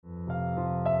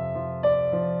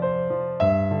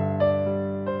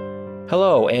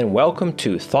Hello and welcome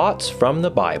to Thoughts from the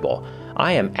Bible.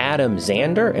 I am Adam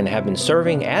Zander and have been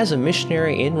serving as a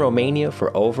missionary in Romania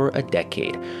for over a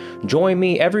decade. Join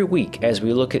me every week as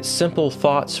we look at simple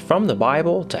thoughts from the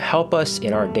Bible to help us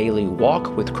in our daily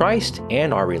walk with Christ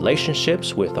and our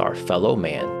relationships with our fellow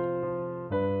man.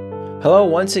 Hello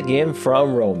once again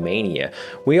from Romania.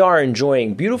 We are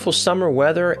enjoying beautiful summer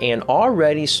weather and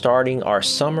already starting our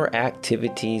summer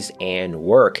activities and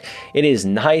work. It is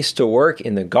nice to work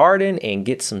in the garden and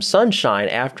get some sunshine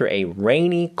after a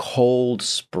rainy, cold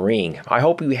spring. I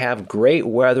hope you have great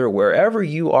weather wherever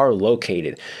you are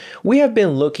located. We have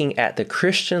been looking at the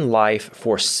Christian life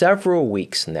for several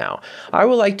weeks now. I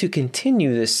would like to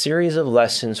continue this series of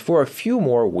lessons for a few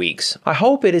more weeks. I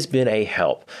hope it has been a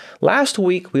help. Last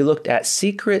week we looked at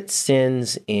secret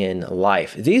sins in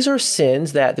life. These are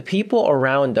sins that the people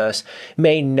around us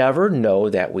may never know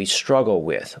that we struggle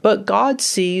with, but God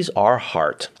sees our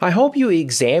heart. I hope you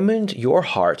examined your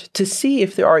heart to see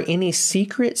if there are any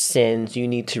secret sins you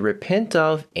need to repent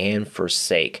of and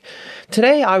forsake.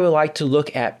 Today I would like to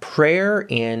look at prayer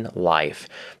in life.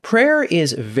 Prayer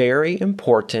is very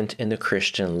important in the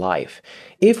Christian life.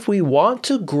 If we want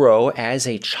to grow as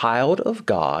a child of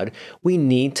God, we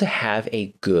need to have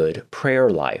a good prayer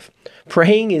life.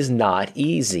 Praying is not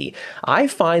easy. I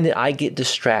find that I get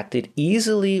distracted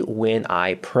easily when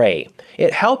I pray.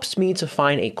 It helps me to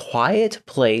find a quiet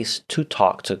place to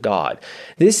talk to God.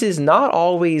 This is not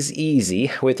always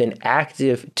easy with an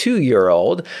active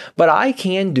 2-year-old, but I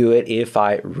can do it if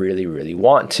I really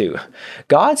want to.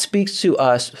 God speaks to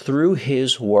us through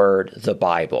His Word, the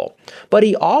Bible, but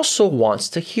He also wants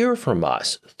to hear from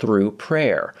us through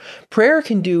prayer. Prayer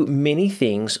can do many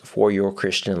things for your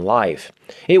Christian life.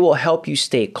 It will help you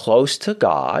stay close to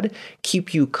God,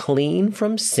 keep you clean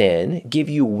from sin, give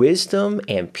you wisdom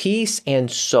and peace, and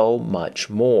so much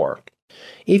more.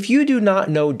 If you do not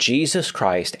know Jesus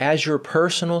Christ as your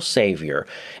personal Savior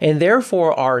and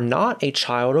therefore are not a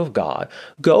child of God,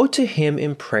 go to Him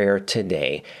in prayer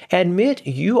today. Admit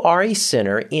you are a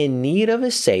sinner in need of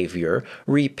a Savior,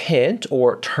 repent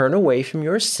or turn away from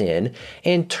your sin,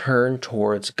 and turn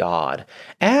towards God.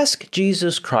 Ask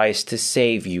Jesus Christ to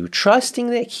save you, trusting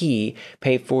that He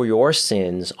paid for your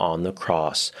sins on the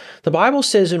cross. The Bible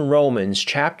says in Romans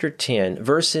chapter 10,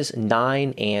 verses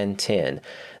 9 and 10,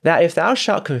 that if thou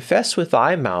shalt confess with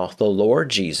thy mouth the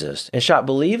Lord Jesus, and shalt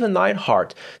believe in thine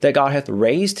heart that God hath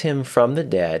raised him from the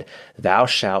dead, thou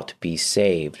shalt be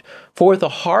saved. For with the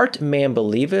heart man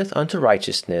believeth unto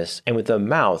righteousness, and with the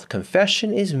mouth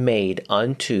confession is made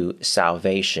unto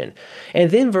salvation. And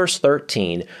then verse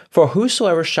 13, for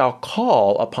whosoever shall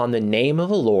call upon the name of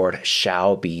the Lord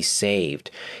shall be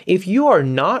saved. If you are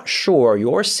not sure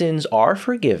your sins are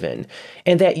forgiven,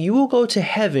 and that you will go to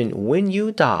heaven when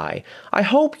you die, I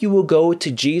hope you will go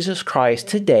to Jesus Christ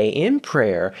today in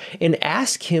prayer and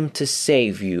ask Him to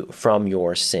save you from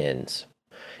your sins.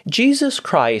 Jesus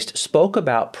Christ spoke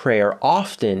about prayer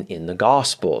often in the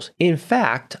Gospels. In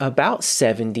fact, about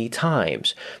 70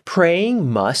 times. Praying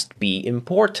must be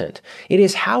important. It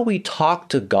is how we talk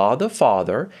to God the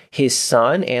Father, His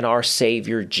Son, and our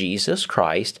Savior Jesus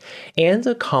Christ, and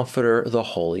the Comforter, the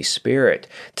Holy Spirit.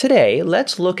 Today,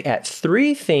 let's look at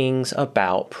 3 things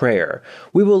about prayer.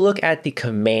 We will look at the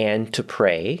command to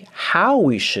pray, how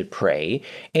we should pray,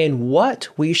 and what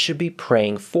we should be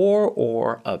praying for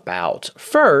or about.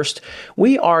 First,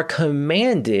 we are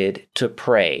commanded to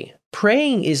pray.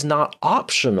 Praying is not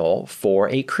optional for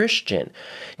a Christian.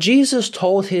 Jesus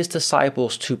told His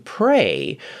disciples to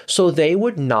pray so they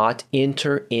would not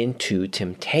enter into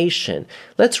temptation.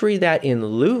 Let's read that in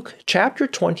Luke chapter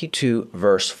 22,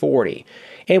 verse 40.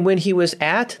 And when He was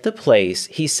at the place,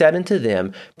 He said unto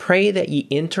them, pray that ye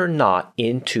enter not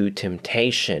into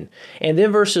temptation. And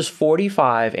then verses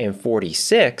 45 and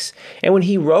 46, and when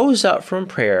He rose up from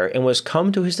prayer and was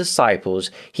come to His disciples,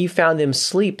 He found them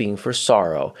sleeping for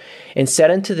sorrow, and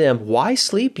said unto them, why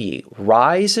sleep ye?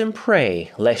 Rise and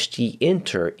pray, lest ye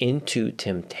enter into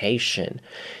temptation.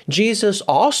 Jesus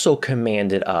also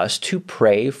commanded us to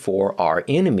pray for our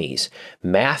enemies.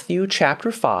 Matthew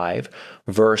chapter 5,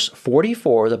 verse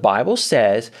 44, the Bible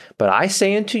says, but I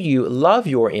say unto you, love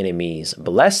your enemies,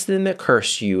 bless them that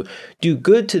curse you, do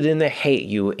good to them that hate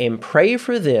you, and pray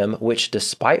for them which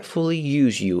despitefully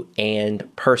use you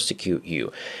and persecute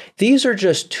you. These are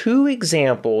just 2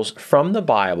 examples from the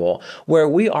Bible where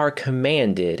we are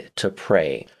commanded to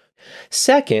pray.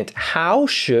 Second, how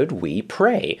should we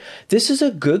pray? This is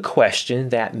a good question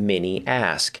that many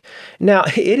ask. Now,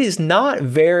 it is not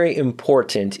very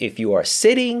important if you are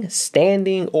sitting,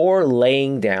 standing, or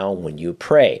laying down when you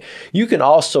pray. You can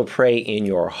also pray in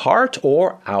your heart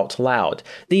or out loud.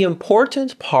 The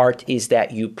important part is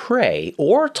that you pray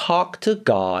or talk to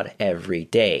God every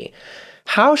day.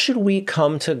 How should we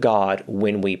come to God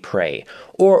when we pray?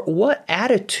 Or what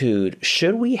attitude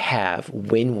should we have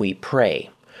when we pray?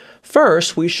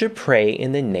 First, we should pray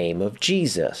in the name of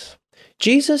Jesus.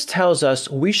 Jesus tells us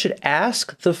we should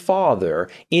ask the Father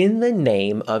in the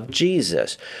name of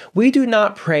Jesus. We do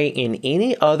not pray in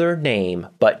any other name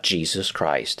but Jesus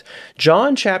Christ.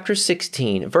 John chapter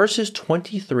 16, verses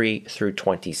 23 through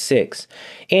 26.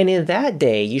 And in that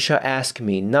day ye shall ask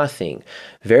me nothing.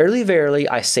 Verily, verily,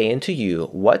 I say unto you,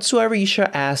 whatsoever ye shall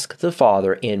ask the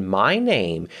Father in my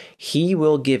name, he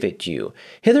will give it you.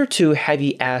 Hitherto have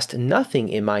ye asked nothing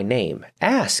in my name.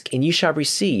 Ask, and ye shall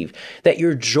receive, that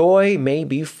your joy may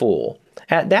be full.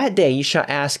 At that day ye shall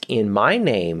ask in my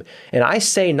name, and I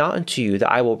say not unto you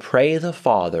that I will pray the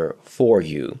Father for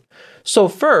you. So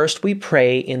first we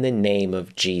pray in the name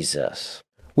of Jesus.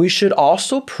 We should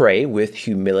also pray with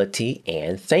humility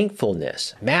and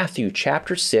thankfulness. Matthew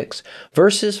chapter 6,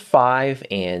 verses 5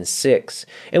 and 6.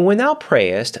 And when thou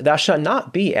prayest, thou shalt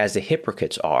not be as the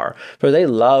hypocrites are, for they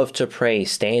love to pray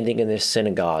standing in the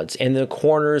synagogues and the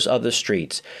corners of the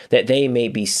streets, that they may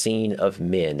be seen of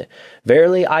men.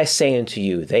 Verily I say unto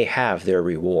you, they have their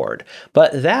reward.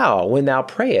 But thou, when thou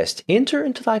prayest, enter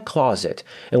into thy closet,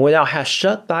 and when thou hast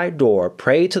shut thy door,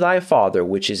 pray to thy Father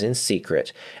which is in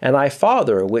secret, and thy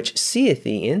Father which seeth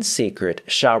thee in secret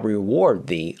shall reward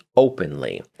thee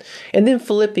openly. And then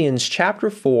Philippians chapter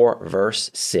 4,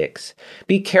 verse 6.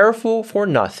 Be careful for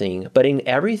nothing, but in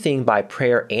everything by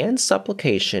prayer and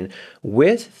supplication,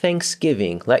 with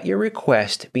thanksgiving, let your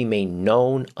request be made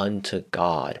known unto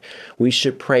God. We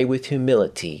should pray with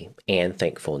humility and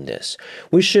thankfulness.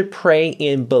 We should pray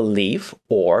in belief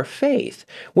or faith.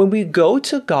 When we go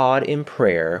to God in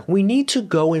prayer, we need to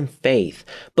go in faith,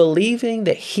 believing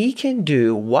that He can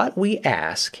do what we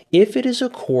ask if it is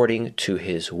according to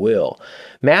His will.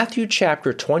 Matthew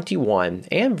chapter 21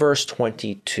 and verse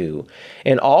 22.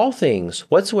 In all things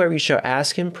whatsoever ye shall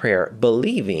ask in prayer,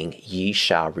 believing ye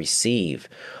shall receive.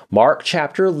 Mark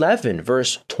chapter 11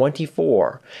 verse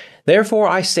 24. Therefore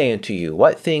I say unto you,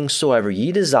 what things soever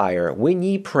ye desire, when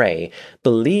ye pray,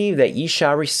 believe that ye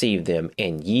shall receive them,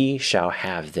 and ye shall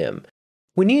have them.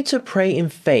 We need to pray in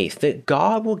faith that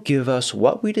God will give us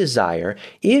what we desire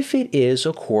if it is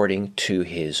according to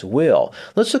His will.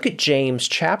 Let's look at James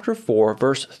chapter 4,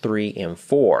 verse 3 and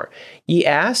 4. Ye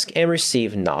ask and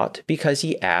receive not, because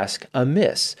ye ask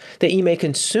amiss, that ye may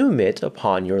consume it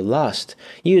upon your lust.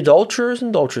 Ye adulterers and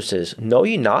adulteresses, know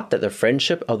ye not that the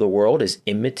friendship of the world is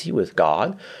enmity with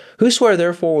God? Whosoever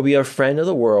therefore will be a friend of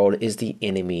the world is the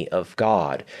enemy of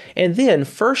God. And then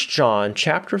 1 John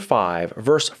chapter 5,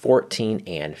 verse 14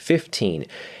 and 15.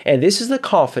 And this is the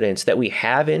confidence that we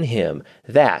have in Him,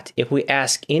 that if we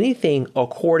ask anything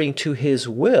according to His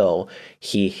will,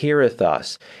 He heareth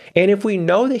us. And if we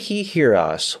know that He hear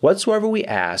us, whatsoever we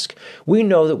ask, we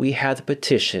know that we have the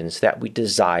petitions that we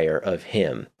desire of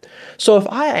Him. So if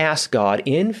I ask God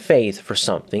in faith for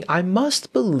something, I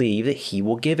must believe that He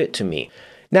will give it to me.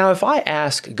 Now, if I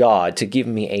ask God to give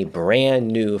me a brand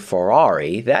new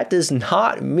Ferrari, that does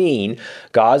not mean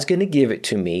God's going to give it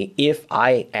to me if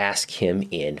I ask Him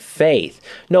in faith.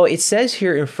 No, it says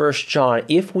here in 1 John,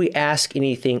 if we ask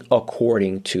anything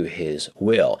according to His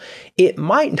will. It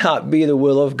might not be the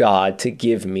will of God to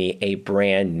give me a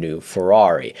brand new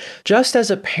Ferrari. Just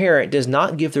as a parent does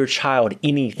not give their child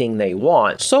anything they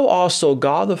want, so also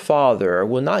God the Father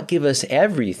will not give us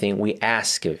everything we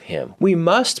ask of Him. We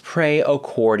must pray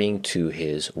according to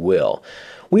His will.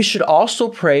 We should also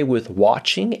pray with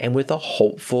watching and with a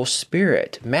hopeful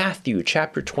spirit. Matthew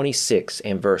chapter 26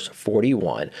 and verse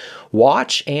 41.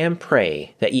 Watch and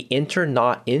pray that ye enter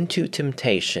not into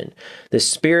temptation. The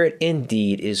spirit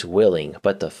indeed is willing,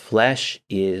 but the flesh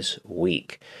is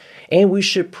weak. And we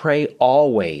should pray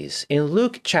always. In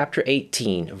Luke chapter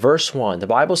 18, verse 1, the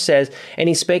Bible says, And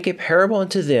He spake a parable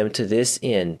unto them to this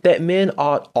end, that men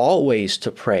ought always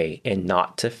to pray and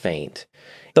not to faint.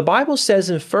 The Bible says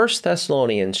in 1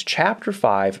 Thessalonians chapter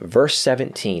 5, verse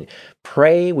 17,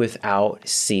 Pray without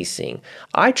ceasing.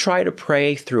 I try to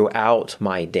pray throughout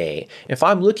my day. If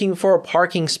I'm looking for a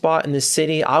parking spot in the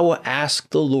city, I will ask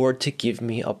the Lord to give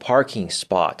me a parking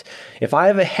spot. If I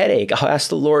have a headache, I'll ask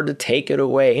the Lord to take it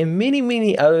away. And many,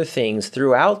 many other things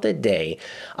throughout the day,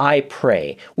 I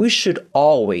pray. We should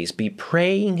always be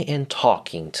praying and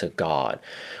talking to God.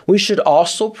 We should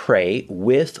also pray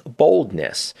with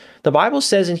boldness. The Bible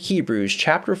says in Hebrews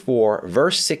chapter 4,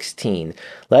 verse 16,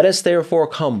 "Let us therefore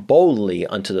come boldly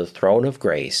unto the throne of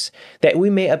grace, that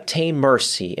we may obtain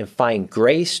mercy and find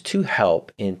grace to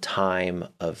help in time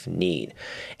of need."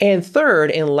 And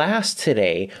third and last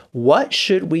today, what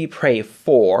should we pray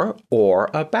for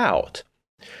or about?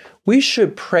 We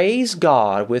should praise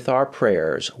God with our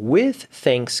prayers with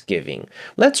thanksgiving.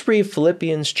 Let's read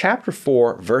Philippians chapter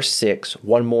 4, verse 6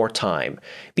 one more time.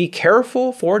 "Be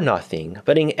careful for nothing,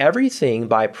 but in everything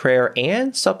by prayer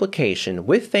and supplication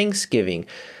with thanksgiving,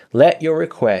 let your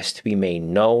request be made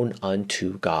known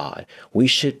unto God." We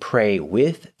should pray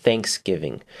with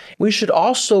thanksgiving. We should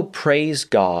also praise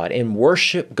God and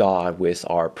worship God with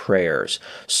our prayers.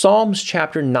 Psalms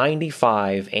chapter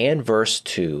 95 and verse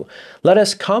 2. "Let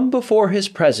us come before his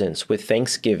presence with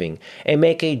thanksgiving and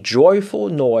make a joyful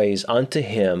noise unto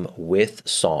him with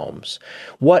psalms."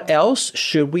 What else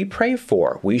should we pray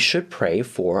for? We should pray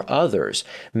for others.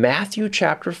 Matthew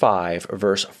chapter 5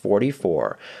 verse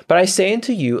 44. "But I say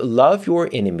unto you, love your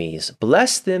enemies,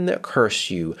 bless them that curse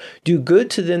you, do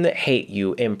good to them that hate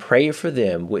you, and pray for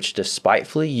them which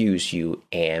despitefully use you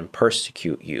and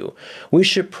persecute you." We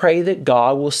should pray that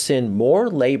God will send more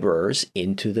laborers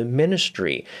into the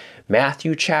ministry.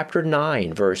 Matthew chapter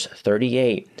 9, verse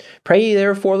 38. "Pray ye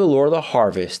therefore the Lord of the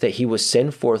harvest, that he will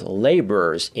send forth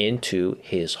laborers into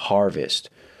his harvest."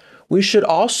 We should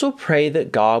also pray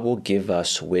that God will give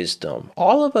us wisdom.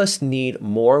 All of us need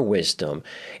more wisdom,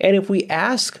 and if we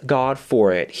ask God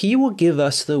for it, he will give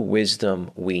us the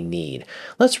wisdom we need.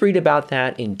 Let's read about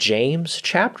that in James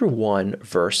chapter 1,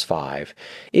 verse 5.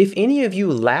 "If any of you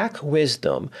lack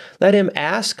wisdom, let him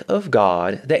ask of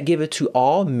God, that giveth to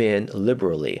all men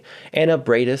liberally, and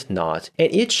upbraideth not,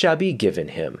 and it shall be given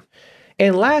him."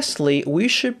 And lastly, we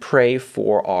should pray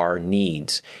for our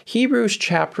needs. Hebrews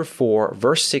chapter 4,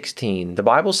 verse 16, the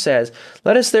Bible says,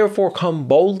 "Let us therefore come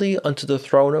boldly unto the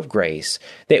throne of grace,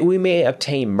 that we may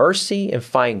obtain mercy and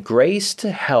find grace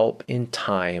to help in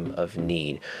time of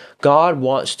need." God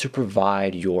wants to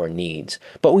provide your needs,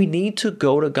 but we need to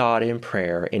go to God in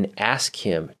prayer and ask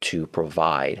him to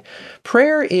provide.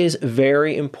 Prayer is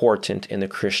very important in the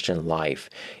Christian life.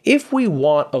 If we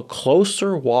want a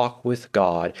closer walk with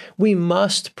God, we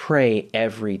must pray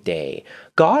every day.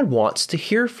 God wants to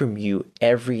hear from you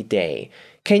every day.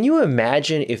 Can you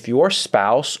imagine if your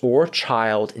spouse or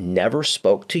child never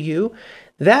spoke to you?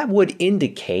 That would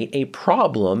indicate a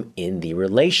problem in the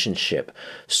relationship.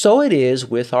 So it is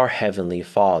with our Heavenly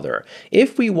Father.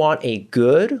 If we want a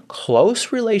good,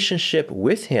 close relationship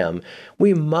with Him,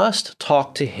 we must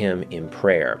talk to Him in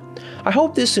prayer. I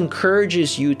hope this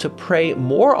encourages you to pray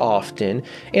more often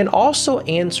and also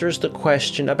answers the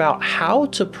question about how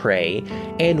to pray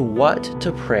and what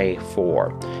to pray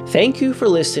for. Thank you for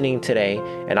listening today,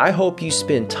 and I hope you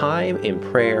spend time in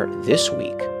prayer this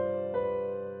week.